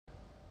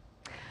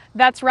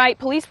That's right.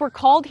 Police were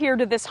called here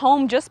to this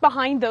home just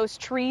behind those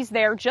trees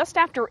there just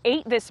after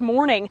 8 this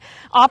morning.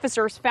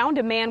 Officers found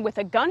a man with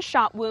a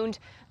gunshot wound.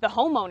 The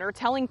homeowner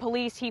telling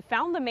police he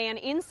found the man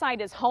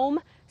inside his home,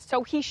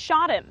 so he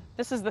shot him.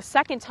 This is the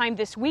second time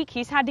this week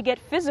he's had to get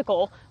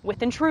physical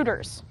with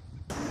intruders.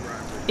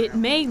 It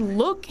may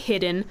look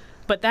hidden,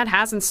 but that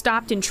hasn't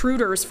stopped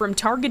intruders from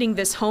targeting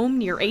this home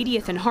near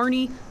 80th and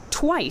Harney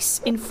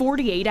twice in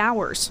 48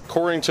 hours.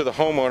 According to the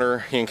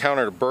homeowner, he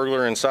encountered a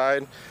burglar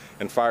inside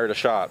and fired a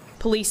shot.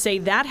 Police say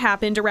that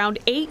happened around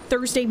 8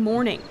 Thursday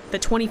morning. The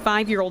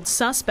 25-year-old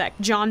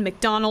suspect, John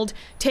McDonald,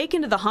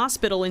 taken to the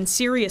hospital in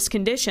serious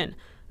condition.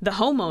 The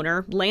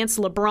homeowner, Lance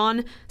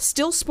LeBron,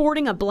 still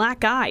sporting a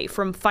black eye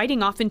from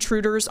fighting off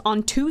intruders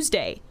on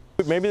Tuesday.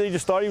 Maybe they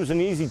just thought he was an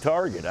easy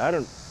target.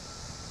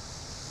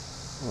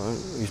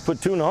 He's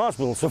put 2 in the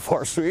hospital so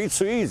far, so it's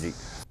so easy.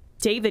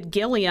 David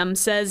Gilliam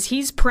says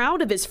he's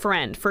proud of his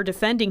friend for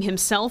defending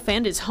himself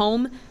and his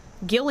home.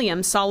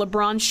 Gilliam saw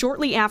LeBron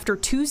shortly after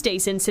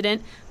Tuesday's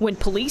incident when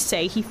police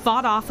say he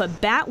fought off a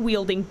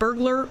bat-wielding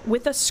burglar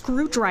with a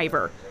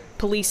screwdriver.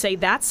 Police say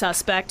that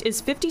suspect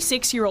is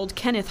 56-year-old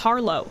Kenneth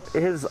Harlow.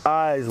 His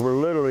eyes were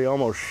literally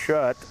almost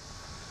shut.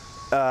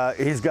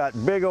 He's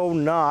got big old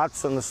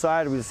knots on the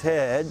side of his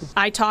head.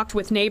 I talked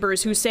with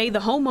neighbors who say the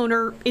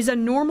homeowner is a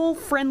normal,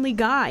 friendly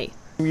guy.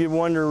 You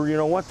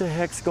wonder, what the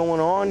heck's going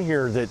on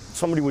here that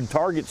somebody would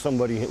target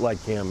somebody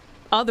like him.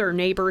 Other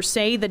neighbors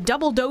say the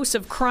double dose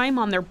of crime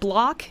on their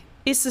block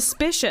is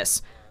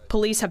suspicious.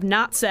 Police have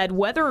not said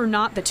whether or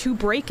not the 2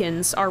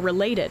 break-ins are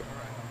related.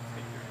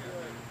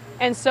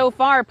 And so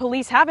far,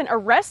 police haven't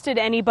arrested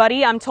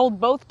anybody. I'm told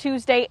both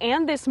Tuesday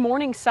and this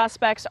morning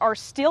suspects are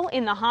still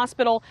in the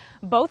hospital.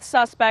 Both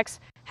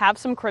suspects have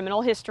some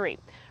criminal history.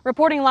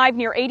 Reporting live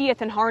near 80th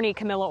and Harney,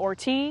 Camila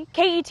Orti,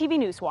 KETV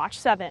News Watch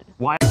 7.